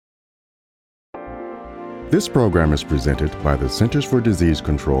This program is presented by the Centers for Disease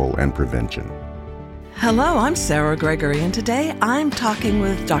Control and Prevention. Hello, I'm Sarah Gregory, and today I'm talking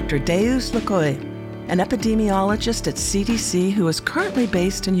with Dr. Deus Lukoye, an epidemiologist at CDC who is currently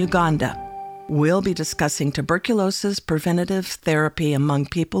based in Uganda. We'll be discussing tuberculosis preventive therapy among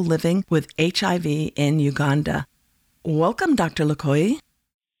people living with HIV in Uganda. Welcome, Dr. Lukoye.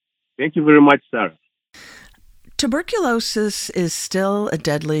 Thank you very much, Sarah. Tuberculosis is still a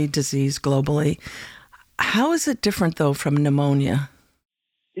deadly disease globally. How is it different, though, from pneumonia?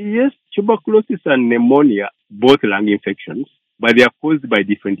 Yes, tuberculosis and pneumonia, both lung infections, but they are caused by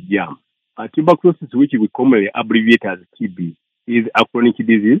different germs. Tuberculosis, which we commonly abbreviate as TB, is a chronic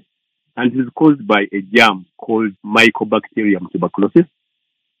disease and is caused by a germ called Mycobacterium tuberculosis.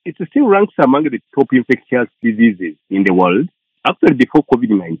 It still ranks among the top infectious diseases in the world. Actually, before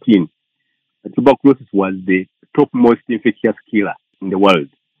COVID-19, tuberculosis was the topmost infectious killer in the world.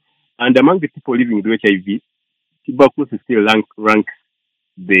 And among the people living with HIV, tuberculosis still ranks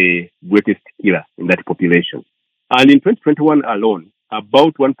the greatest killer in that population. And in 2021 alone,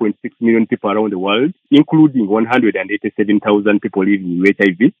 about 1.6 million people around the world, including 187,000 people living with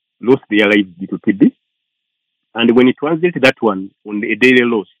HIV, lost their lives due to TB. And when you translate that one on a daily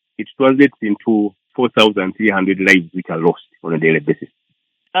loss, it translates into 4,300 lives which are lost on a daily basis.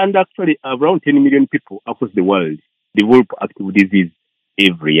 And actually, around 10 million people across the world develop active disease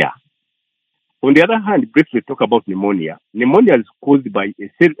every year. On the other hand, briefly talk about pneumonia. Pneumonia is caused by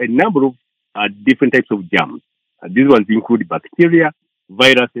a number of different types of germs. These ones include bacteria,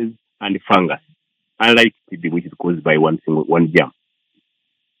 viruses, and fungus, unlike TB, which is caused by one germ.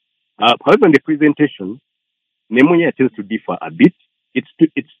 However, in the presentation, pneumonia tends to differ a bit. Its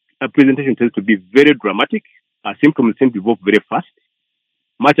presentation tends to be very dramatic. Symptoms tend to evolve very fast,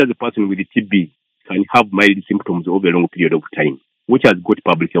 much as a person with TB can have mild symptoms over a long period of time, which has got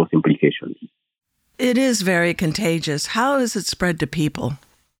public health implications. It is very contagious. How is it spread to people?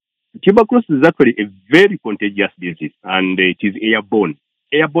 Tuberculosis is actually a very contagious disease, and it is airborne.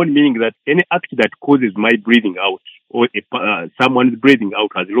 Airborne meaning that any act that causes my breathing out or someone's breathing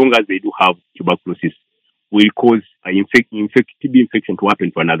out, as long as they do have tuberculosis, will cause an TB infection to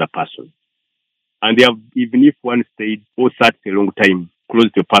happen to another person. And even if one stayed or sat a long time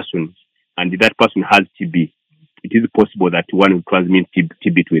close to a person and that person has TB, it is possible that one will transmit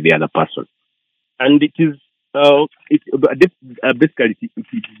TB to the other person. And it is basically,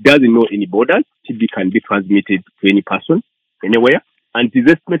 it doesn't know any borders. TB can be transmitted to any person, anywhere. And it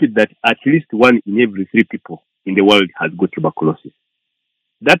is estimated that at least 1 in every 3 people in the world has got tuberculosis.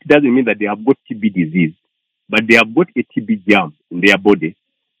 That doesn't mean that they have got TB disease, but they have got a TB germ in their body,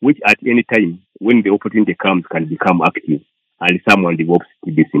 which at any time, when the opportunity comes, can become active, and someone develops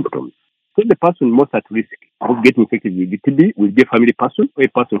TB symptoms. So the person most at risk of getting infected with TB will be a family person, or a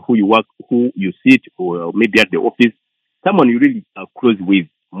person who you work, who you sit, or maybe at the office, someone you really are close with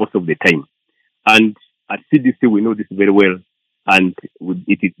most of the time. And at CDC, we know this very well, and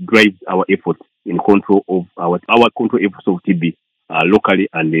it drives our efforts in control of our control efforts of TB locally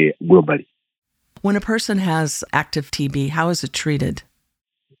and globally. When a person has active TB, how is it treated?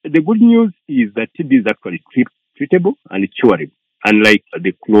 The good news is that TB is actually treatable and curable, unlike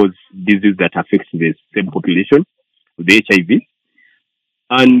the close disease that affects the same population, the HIV.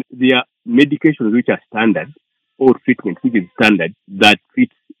 And there are medications which are standard, or treatment which is standard, that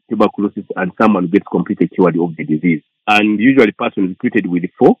treats tuberculosis and someone gets completely cured of the disease. And usually a person is treated with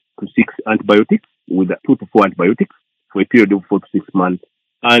 4 to 6 antibiotics, with 2 to 4 antibiotics for a period of 4 to 6 months,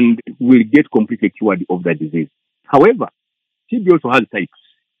 and will get completely cured of the disease. However, TB also has types.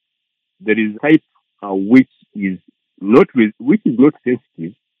 There is a type which is not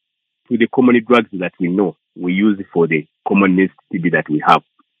sensitive to the common drugs that we know we use for the common TB that we have.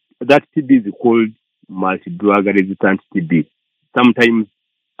 That TB is called multi-drug resistant TB, sometimes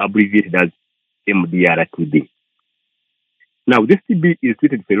abbreviated as MDR-TB. Now, this TB is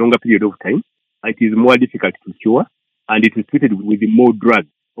treated for a longer period of time. It is more difficult to cure, and it is treated with more drugs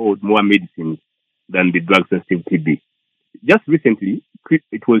or more medicines than the drug-sensitive TB. Just recently,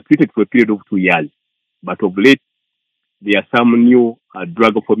 it was treated for a period of 2 years, but of late, there are some new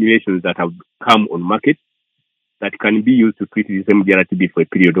drug formulations that have come on market that can be used to treat this MDR-TB for a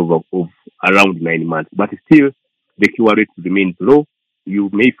period of around 9 months. But still, the cure rate remains low.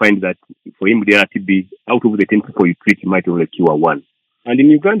 You may find that for MDR-TB, out of the 10 people you treat, you might only cure 1. And in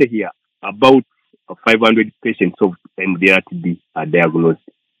Uganda here, about 500 patients of MDR-TB are diagnosed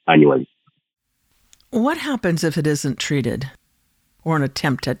annually. What happens if it isn't treated, or an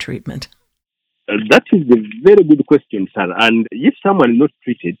attempt at treatment? That is a very good question, sir. And if someone is not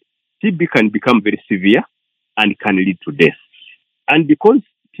treated, TB can become very severe and can lead to death. And because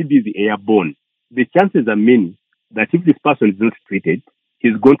TB is airborne, the chances are many that if this person is not treated,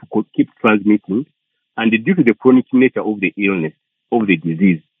 he's going to keep transmitting. And due to the chronic nature of the illness, of the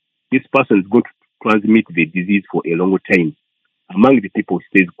disease, this person is going to transmit the disease for a longer time among the people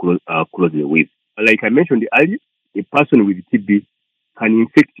he stays closely with. Like I mentioned earlier, a person with TB can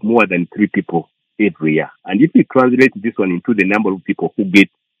infect more than 3 people every year. And if we translate this one into the number of people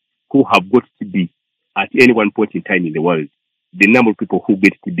who have got TB at any one point in time in the world, the number of people who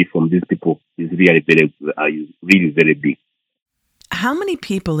get TB from these people is really very big. How many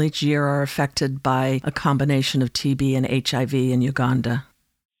people each year are affected by a combination of TB and HIV in Uganda?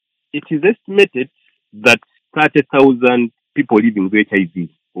 It is estimated that 30,000 people living with HIV,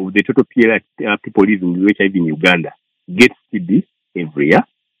 of the total people living with HIV in Uganda, get TB every year.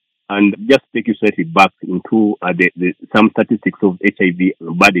 And just take you slightly back into some statistics of HIV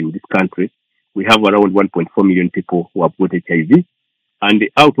burden in this country. We have around 1.4 million people who have got HIV. And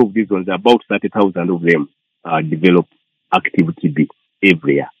out of these ones, about 30,000 of them develop active TB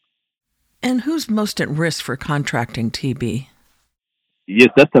every year. And who's most at risk for contracting TB? Yes,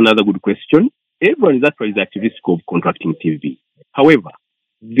 that's another good question. Everyone is actually at risk of contracting TB. However,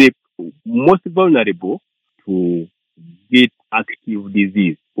 the most vulnerable to get active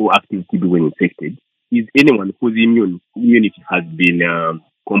disease or active TB when infected is anyone whose immunity has been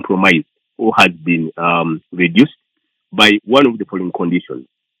compromised or has been reduced by one of the following conditions.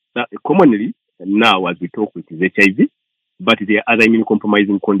 Now, commonly, now as we talk, it is HIV, but there are other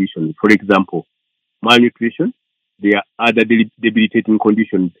immune-compromising conditions. For example, malnutrition. There are other debilitating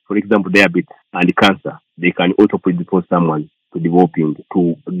conditions, for example, diabetes and cancer. They can also predispose someone to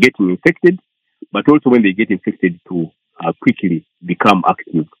getting infected, but also when they get infected to quickly become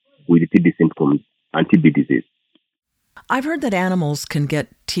active with TB symptoms and TB disease. I've heard that animals can get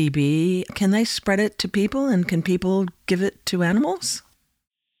TB. Can they spread it to people, and can people give it to animals?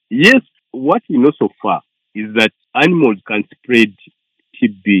 Yes, what we know so far is that animals can spread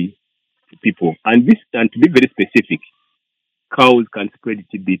TB to people. And to be very specific, cows can spread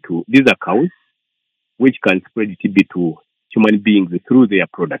TB to, these are cows, which can spread TB to human beings through their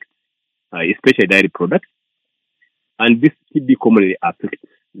products, especially dairy products. And this TB commonly affects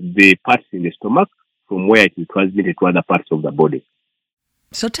the parts in the stomach from where it is transmitted to other parts of the body.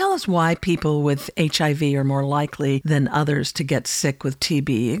 So tell us why people with HIV are more likely than others to get sick with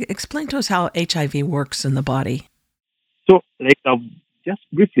TB. Explain to us how HIV works in the body. So, like I've just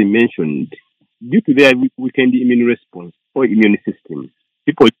briefly mentioned, due to their weakened immune response or immune system,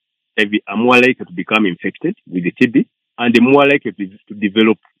 people with HIV are more likely to become infected with the TB, and they're more likely to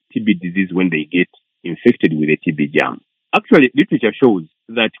develop TB disease when they get infected with a TB germ. Actually, literature shows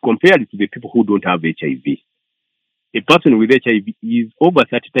that compared to the people who don't have HIV, a person with HIV is over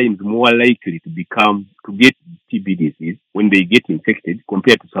 30 times more likely to get TB disease when they get infected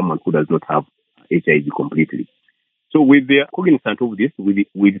compared to someone who does not have HIV completely. So with the cognizance of this,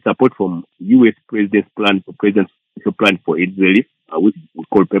 with support from U.S. President's Plan for AIDS Relief, which we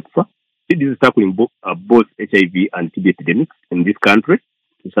call PEPFAR, this is tackling both HIV and TB epidemics in this country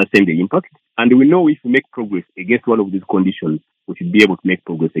to sustain the impact. And we know if we make progress against one of these conditions, we should be able to make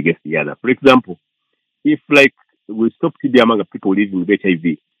progress against the other. For example, if we stop TB among people living with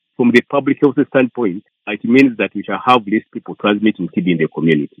HIV, from the public health standpoint, it means that we shall have less people transmitting TB in the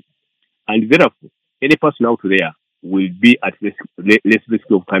community. And therefore, any person out there will be at less risk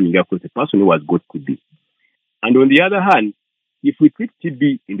of coming across a person who has got TB. And on the other hand, if we treat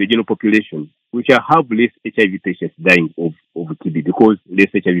TB in the general population, we shall have less HIV patients dying of TB because less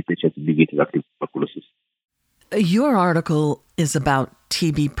HIV patients will be getting active tuberculosis. Your article is about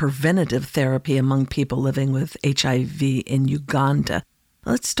TB preventative therapy among people living with HIV in Uganda.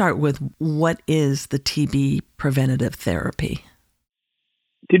 Let's start with what is the TB preventative therapy?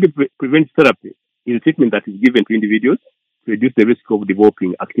 TB preventive therapy is a treatment that is given to individuals to reduce the risk of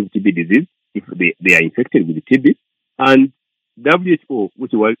developing active TB disease if they are infected with TB. And WHO, which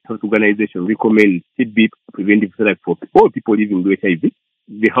is the World Health Organization, recommends TB preventive therapy for all people living with HIV.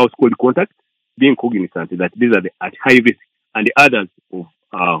 The household contact, being cognizant that these are at high risk, and the others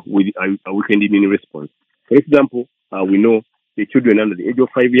with a weakened immune response. For example, we know the children under the age of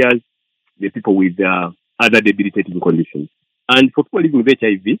 5 years, the people with other debilitating conditions. And for people living with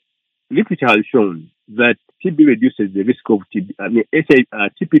HIV, literature has shown that TB reduces the risk of TB.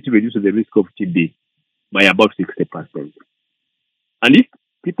 TPT reduces the risk of TB by about 60%. And if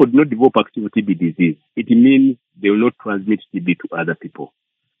people do not develop active TB disease, it means they will not transmit TB to other people.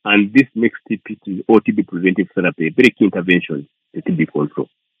 And this makes TPT or TB preventive therapy a very key intervention to TB control.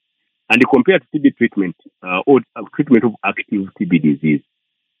 And compared to TB treatment or treatment of active TB disease,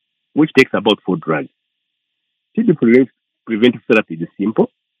 which takes about 4 drugs, TB preventive therapy is simple.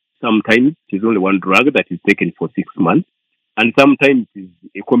 sometimes it is only one drug that is taken for 6 months, and sometimes it is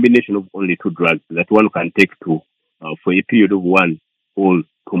a combination of only two drugs that one can take for a period of 1 or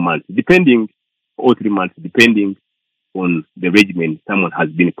 2 months, or 3 months, depending on the regimen someone has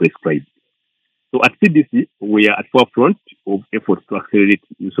been prescribed. So at CDC, we are at forefront of efforts to accelerate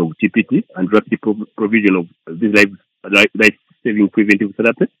use of TPT and rapid provision of this life-saving preventive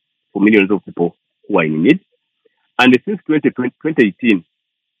therapy for millions of people who are in need. And since 2018,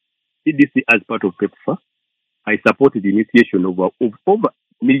 CDC, as part of PEPFAR, I supported the initiation of over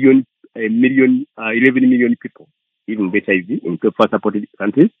 11 million people living with HIV in PEPFAR-supported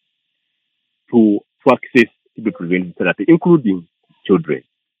countries to access TB preventive therapy, including children.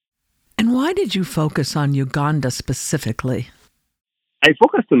 And why did you focus on Uganda specifically? I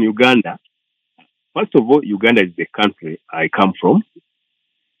focused on Uganda. First of all, Uganda is the country I come from.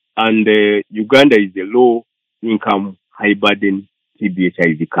 And Uganda is a low-income, high-burden TB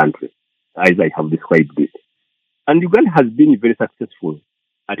HIV country, as I have described it. And Uganda has been very successful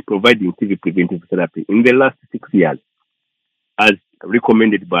at providing TB preventive therapy in the last 6 years, as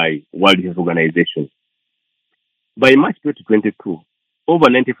recommended by World Health Organization. By March 2022, over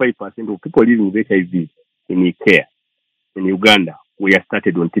 95% of people living with HIV in care in Uganda were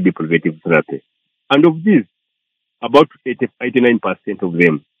started on TB preventive therapy. And of these, about 89% of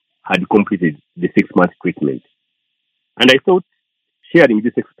them had completed the 6-month treatment. And I thought sharing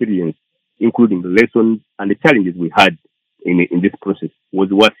this experience, including the lessons and the challenges we had in this process, was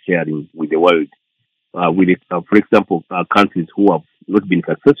worth sharing with the world. For example, countries who have not been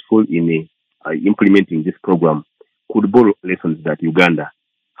successful in implementing this program could borrow lessons that Uganda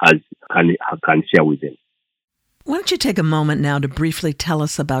can share with them. Why don't you take a moment now to briefly tell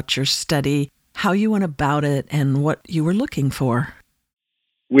us about your study, how you went about it, and what you were looking for?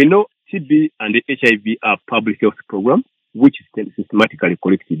 We know TB and HIV are public health programs which systematically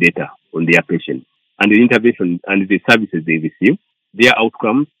collect data on their patients and the intervention and the services they receive, their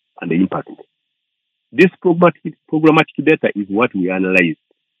outcomes, and the impact. This programmatic data is what we analyze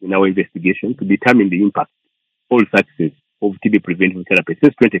in our investigation to determine the impact or success of TB preventive therapy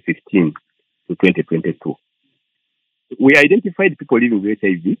since 2015 to 2022. We identified people living with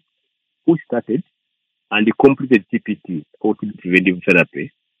HIV who started and completed TPT or TB preventive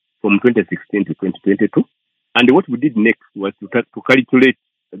therapy from 2016 to 2022. And what we did next was to calculate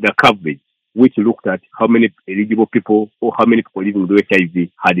the coverage, which looked at how many eligible people or how many people living with HIV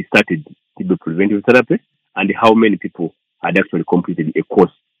had started TB preventive therapy and how many people had actually completed a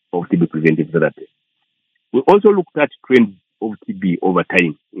course of TB preventive therapy. We also looked at trends of TB over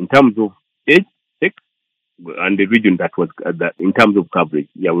time in terms of age, sex, and the region that was in terms of coverage.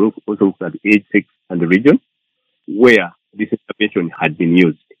 Yeah, we also looked at age, sex, and the region where this intervention had been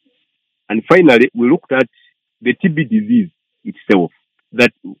used. And finally, we looked at the TB disease itself.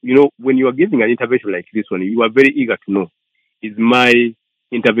 That, when you are giving an intervention like this one, you are very eager to know, is my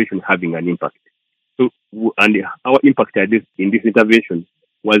intervention having an impact? So, and our impact in this intervention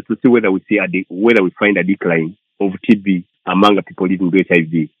was to see whether we find a decline of TB among people living with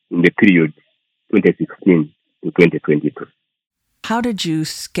HIV in the period 2016 to 2022. How did you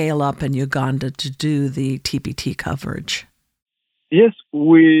scale up in Uganda to do the TPT coverage? Yes,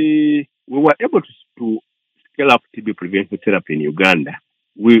 we were able to scale up TB preventive therapy in Uganda.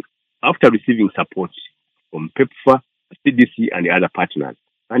 After receiving support from PEPFAR, CDC, and other partners.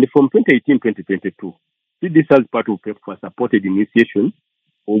 And from 2018-2022, CDC, as part of PEPFAR, supported initiation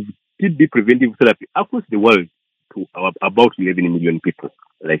of TB preventive therapy across the world to about 11 million people,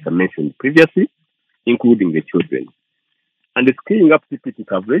 like I mentioned previously, including the children. And the scaling up TPT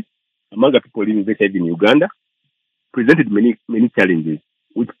coverage among the people living with HIV in Uganda presented many challenges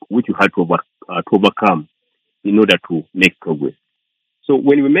which we had to overcome in order to make progress. So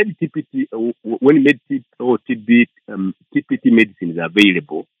when we made TPT, TPT medicines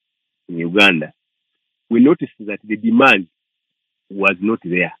available in Uganda, we noticed that the demand was not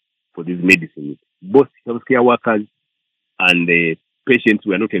there for these medicines. Both healthcare workers and the patients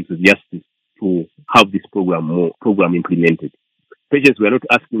were not enthusiastic to have this program implemented. Patients were not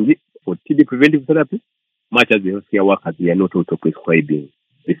asking for TB preventive therapy, much as the healthcare workers were not also prescribing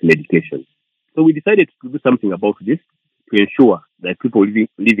this medication. So we decided to do something about this to ensure that people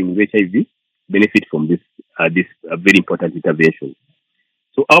living with HIV benefit from this very important intervention.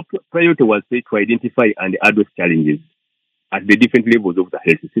 So our priority was to identify and address challenges at the different levels of the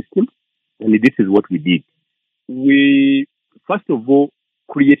health system, and this is what we did. We, first of all,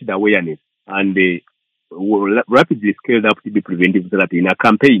 created awareness and rapidly scaled up TB preventive therapy in a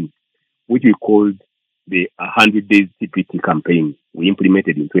campaign which we called the 100 Days TPT campaign. We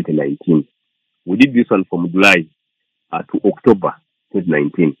implemented in 2019. We did this one from July to October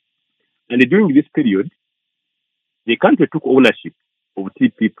 2019. And during this period, the country took ownership of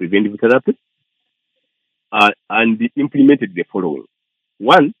TB preventive therapy and implemented the following.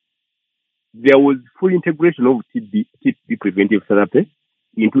 One, there was full integration of TB preventive therapy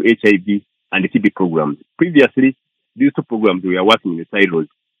into HIV and the TB programs. Previously, these two programs were working in silos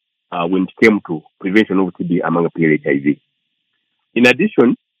when it came to prevention of TB among HIV. In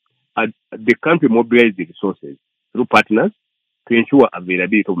addition, the country mobilized the resources through partners to ensure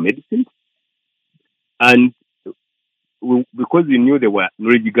availability of medicines. And because we knew there were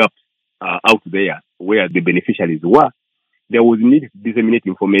knowledge gaps out there where the beneficiaries were, there was need to disseminate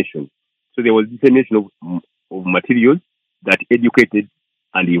information. So there was dissemination of materials that educated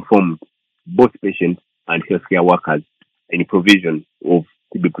and informed both patients and healthcare workers in the provision of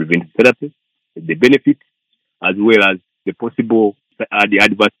TB preventive therapy, the benefits, as well as the possible the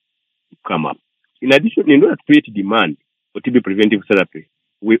adverse come up. In addition, in order to create demand for TB preventive therapy,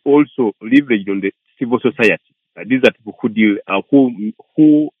 we also leveraged on the civil society. These are people who deal,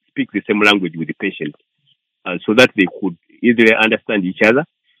 who speak the same language with the patient, so that they could easily understand each other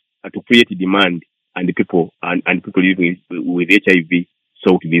to create demand, and the people and people living with HIV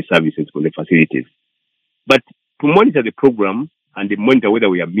sought these services from the facilities. But to monitor the program and to monitor whether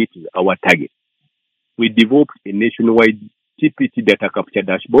we are meeting our target, we developed a nationwide TPT data capture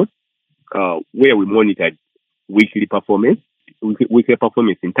dashboard where we monitored weekly performance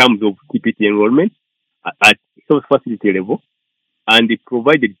in terms of TPT enrollment at health facility level, and it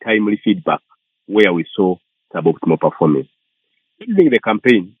provided timely feedback where we saw suboptimal performance. During the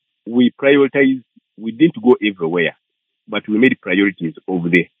campaign, we prioritized. We didn't go everywhere, but we made priorities of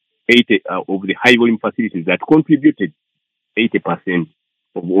the high volume facilities that contributed 80%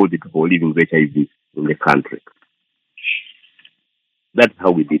 of all the people living with HIV in the country. That's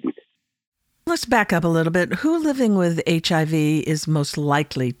how we did it. Let's back up a little bit. Who living with HIV is most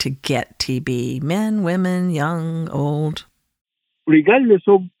likely to get TB? Men, women, young, old? Regardless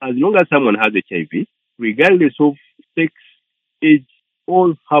of, as long as someone has HIV, regardless of sex, age,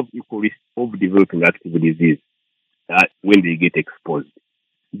 all have equal risk of developing active disease when they get exposed.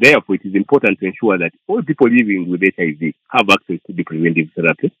 Therefore, it is important to ensure that all people living with HIV have access to the preventive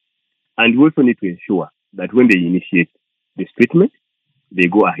therapy. And we also need to ensure that when they initiate this treatment, they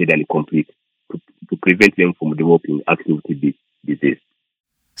go ahead and complete to prevent them from developing active TB disease.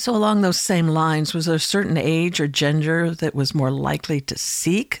 So along those same lines, was there a certain age or gender that was more likely to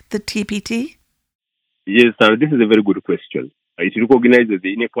seek the TPT? Yes, this is a very good question. It recognizes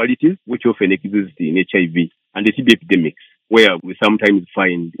the inequalities which often exist in HIV and the TB epidemics, where we sometimes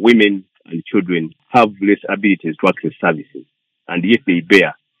find women and children have less abilities to access services, and yet they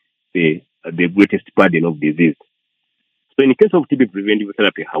bear the greatest burden of disease. So in the case of TB preventive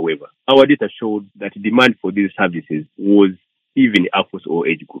therapy, however, our data showed that demand for these services was even across all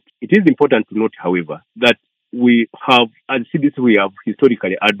age groups. It is important to note, however, that we have, as CDC, we have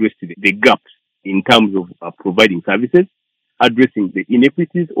historically addressed the gaps in terms of providing services, addressing the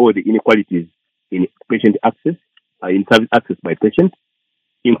inequities or the inequalities in patient access, in service access by patients,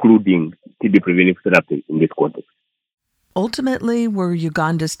 including TB preventive therapy in this context. Ultimately, were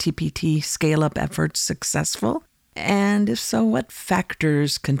Uganda's TPT scale-up efforts successful? And if so, what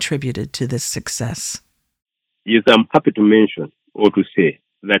factors contributed to this success? Yes, I'm happy to mention or to say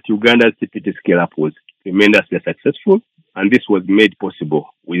that Uganda's TPT scale-up was tremendously successful, and this was made possible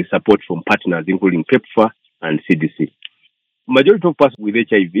with support from partners including PEPFAR and CDC. Majority of us with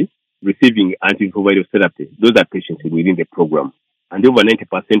HIV receiving antiretroviral therapy, those are patients within the program. And over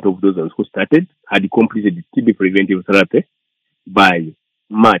 90% of those who started had completed TB preventive therapy by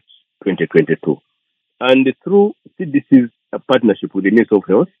March 2022. And through CDC's partnership with the Ministry of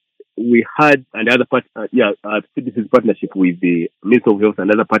Health, we had another CDC's partnership with the Ministry of Health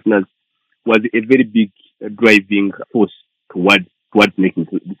and other partners was a very big driving force towards making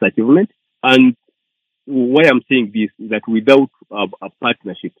this achievement. And why I'm saying this is that without a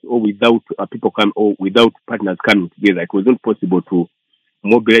partnership or without without partners coming together, it wasn't possible to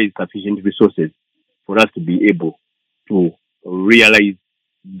mobilize sufficient resources for us to be able to realize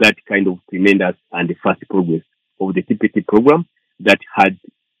that kind of tremendous and fast progress of the TPT program that had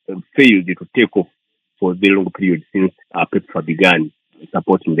failed to take off for a very long period since PEPFAR began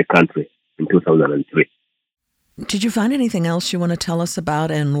supporting the country in 2003. Did you find anything else you want to tell us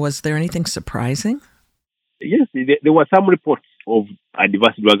about, and was there anything surprising? Yes, there were some reports of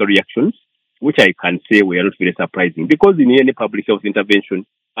adverse drug reactions, which I can say were not very surprising, because in any public health intervention,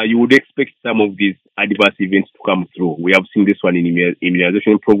 you would expect some of these adverse events to come through. We have seen this one in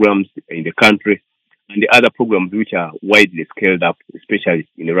immunization programs in the country and the other programs which are widely scaled up, especially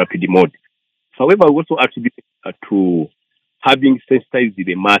in a rapid mode. However, we also attribute to having sensitized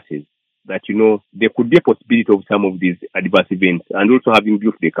the masses that, there could be a possibility of some of these adverse events, and also having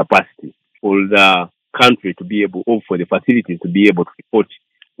built the capacity for the country to be able, or for the facilities to be able to report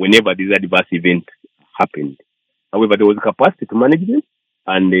whenever these adverse events happened. However, there was capacity to manage them,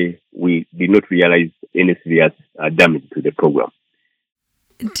 and we did not realize any serious damage to the program.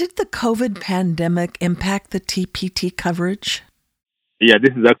 Did the COVID pandemic impact the TPT coverage? Yeah,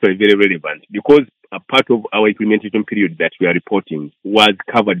 this is actually very relevant because a part of our implementation period that we are reporting was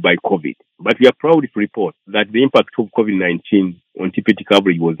covered by COVID. But we are proud to report that the impact of COVID-19 on TPT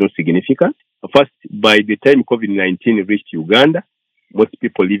coverage was not significant. First, by the time COVID-19 reached Uganda, most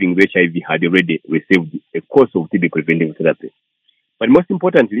people living with HIV had already received a course of TB preventive therapy. But most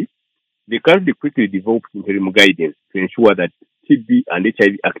importantly, the country quickly developed interim guidance to ensure that TB and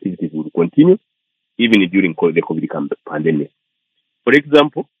HIV activities would continue even during the COVID pandemic. For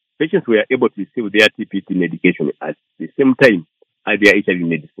example, patients were able to receive their TPT medication at the same time as their HIV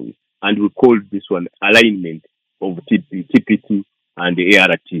medicine, and we called this one alignment of TPT and the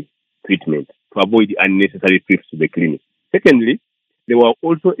ART treatment to avoid unnecessary trips to the clinic. Secondly, they were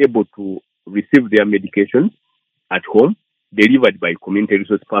also able to receive their medications at home, delivered by community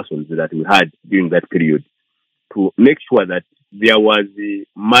resource persons that we had during that period, to make sure that there was a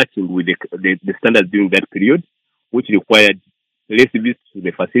matching with the standards during that period, which required less visits to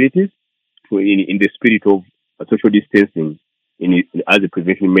the facilities in the spirit of social distancing as a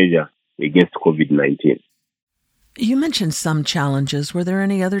prevention measure against COVID-19. You mentioned some challenges. Were there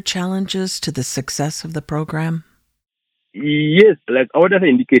any other challenges to the success of the program? Yes, like our data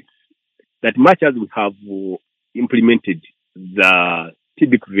indicates that much as we have implemented the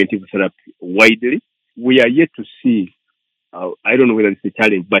TB preventive therapy widely, we are yet to see, I don't know whether it's a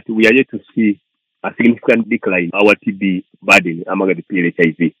challenge, but we are yet to see a significant decline in our TB burden among the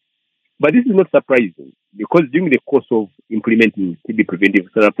PLHIV. But this is not surprising because during the course of implementing TB preventive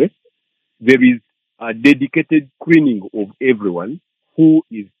therapy, there is a dedicated screening of everyone who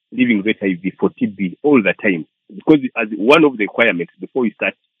is living with HIV for TB all the time. Because as one of the requirements before you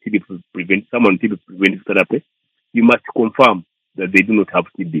start TB preventive therapy, you must confirm that they do not have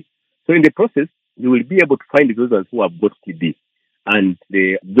TB. So in the process, you will be able to find those ones who have got TB, and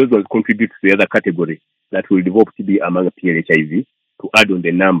those ones contribute to the other category that will develop TB among PLHIV to add on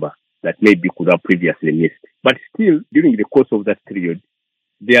the number that maybe could have previously missed. But still, during the course of that period,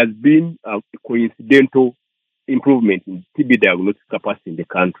 there has been a coincidental improvement in TB diagnostic capacity in the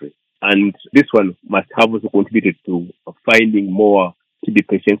country. And this one must have also contributed to finding more TB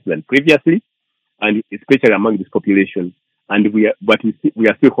patients than previously, and especially among this population. And we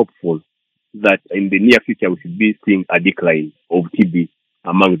are still hopeful that in the near future we should be seeing a decline of TB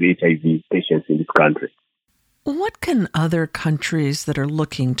among the HIV patients in this country. What can other countries that are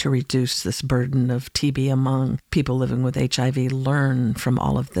looking to reduce this burden of TB among people living with HIV learn from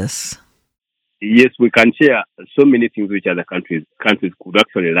all of this? Yes, we can share so many things which other countries could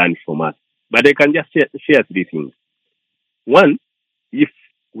actually learn from us. But I can just share three things. One, if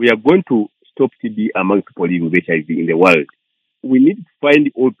we are going to stop TB among people living with HIV in the world, we need to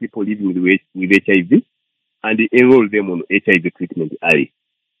find all people living with HIV and enroll them on HIV treatment early.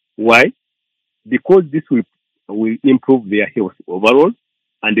 Why? Because this will improve their health overall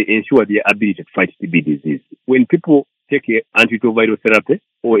and ensure their ability to fight TB disease. When people take antiretroviral therapy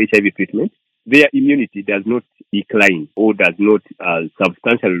or HIV treatment, their immunity does not decline or does not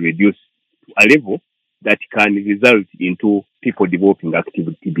substantially reduce to a level that can result into people developing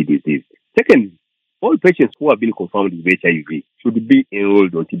active TB disease. Secondly, all patients who have been confirmed with HIV should be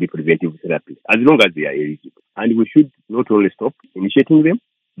enrolled on TB preventive therapy as long as they are eligible. And we should not only stop initiating them,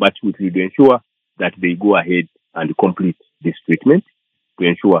 but we should ensure that they go ahead and complete this treatment to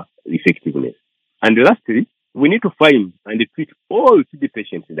ensure effectiveness. And lastly, we need to find and treat all TB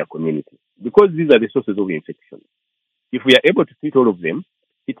patients in the community because these are the sources of infection. If we are able to treat all of them,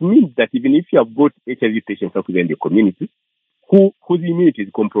 it means that even if you have got HIV patients out there in the community whose immunity is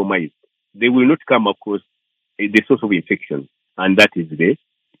compromised, they will not come across the source of infection, and that is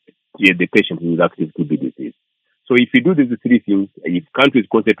the patient with active TB disease. So if we do these three things, if countries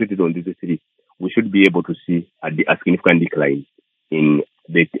concentrated on these three, we should be able to see a significant decline in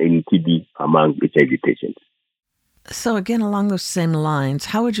TB among HIV patients. So again, along those same lines,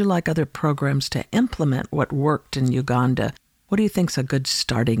 how would you like other programs to implement what worked in Uganda? What do you think is a good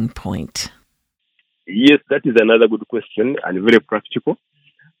starting point? Yes, that is another good question and very practical.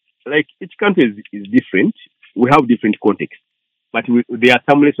 Like each country is different. We have different contexts, but there are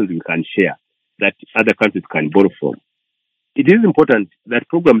some lessons we can share that other countries can borrow from. It is important that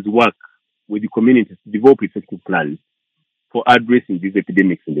programs work with the communities to develop effective plans for addressing these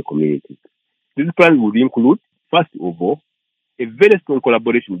epidemics in the communities. These plans would include, first of all, a very strong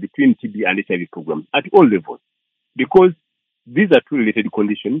collaboration between TB and HIV programs at all levels, because these are two related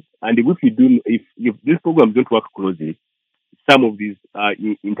conditions, and if these programs don't work closely, some of these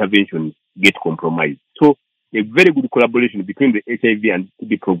interventions get compromised. So a very good collaboration between the HIV and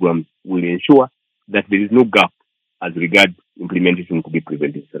TB programs will ensure that there is no gap as regards implementation of TB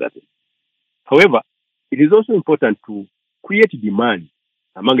preventive therapy. However, it is also important to create demand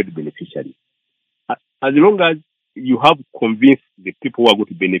among the beneficiaries. As long as you have convinced the people who are going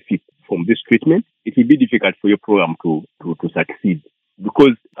to benefit from this treatment, it will be difficult for your program to succeed,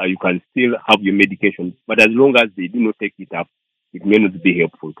 because you can still have your medication, but as long as they do not take it up, it may not be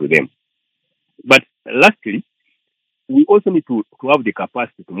helpful to them. But lastly, we also need to have the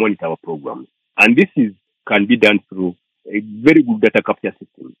capacity to monitor our programs. And this can be done through a very good data capture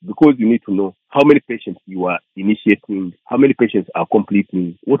system, because you need to know how many patients you are initiating, how many patients are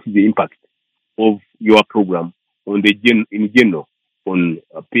completing, what is the impact of your program on in general on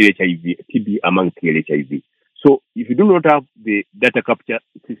PLHIV, TB among PLHIV. So if you do not have the data capture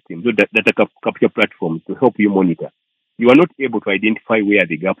system, the data capture platform to help you monitor, you are not able to identify where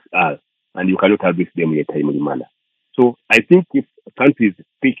the gaps are, and you cannot address them in a timely manner. So I think if countries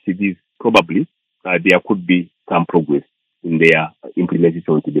fix these, probably there could be some progress in their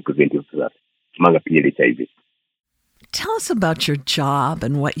implementation of the preventive therapy among PLHIV. Tell us about your job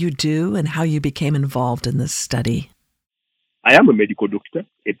and what you do and how you became involved in this study. I am a medical doctor,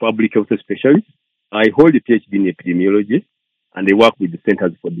 a public health specialist. I hold a PhD in epidemiology, and I work with the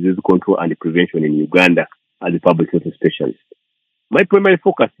Centers for Disease Control and Prevention in Uganda as a public health specialist. My primary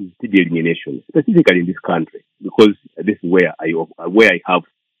focus is TB elimination, specifically in this country, because this is where I have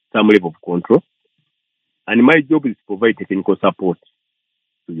some level of control. And my job is to provide technical support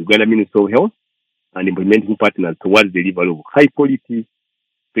to Uganda Ministry of Health and implementing partners towards the delivery of high-quality,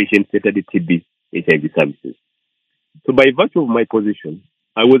 patient-centered TB HIV services. So by virtue of my position,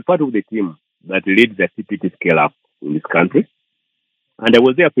 I was part of the team that led the CPT scale-up in this country, and I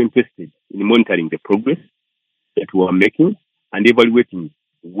was therefore interested in monitoring the progress that we are making and evaluating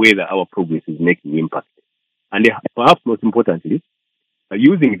whether our progress is making impact. And perhaps most importantly,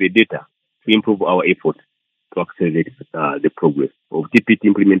 using the data to improve our efforts to accelerate the progress of TPT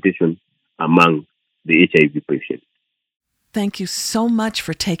implementation among the HIV patients. Thank you so much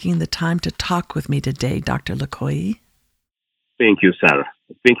for taking the time to talk with me today, Dr. Lukoye. Thank you, Sarah.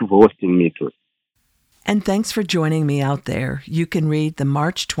 Thank you for hosting me too. And thanks for joining me out there. You can read the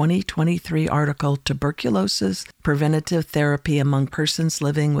March 2023 article, Tuberculosis Preventive Therapy Among Persons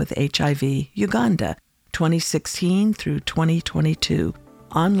Living with HIV, Uganda, 2016 through 2022,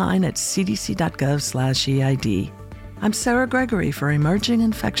 online at cdc.gov/EID. I'm Sarah Gregory for Emerging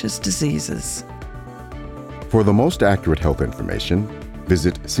Infectious Diseases. For the most accurate health information,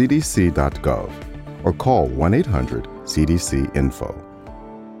 visit cdc.gov or call 1-800-CDC-INFO.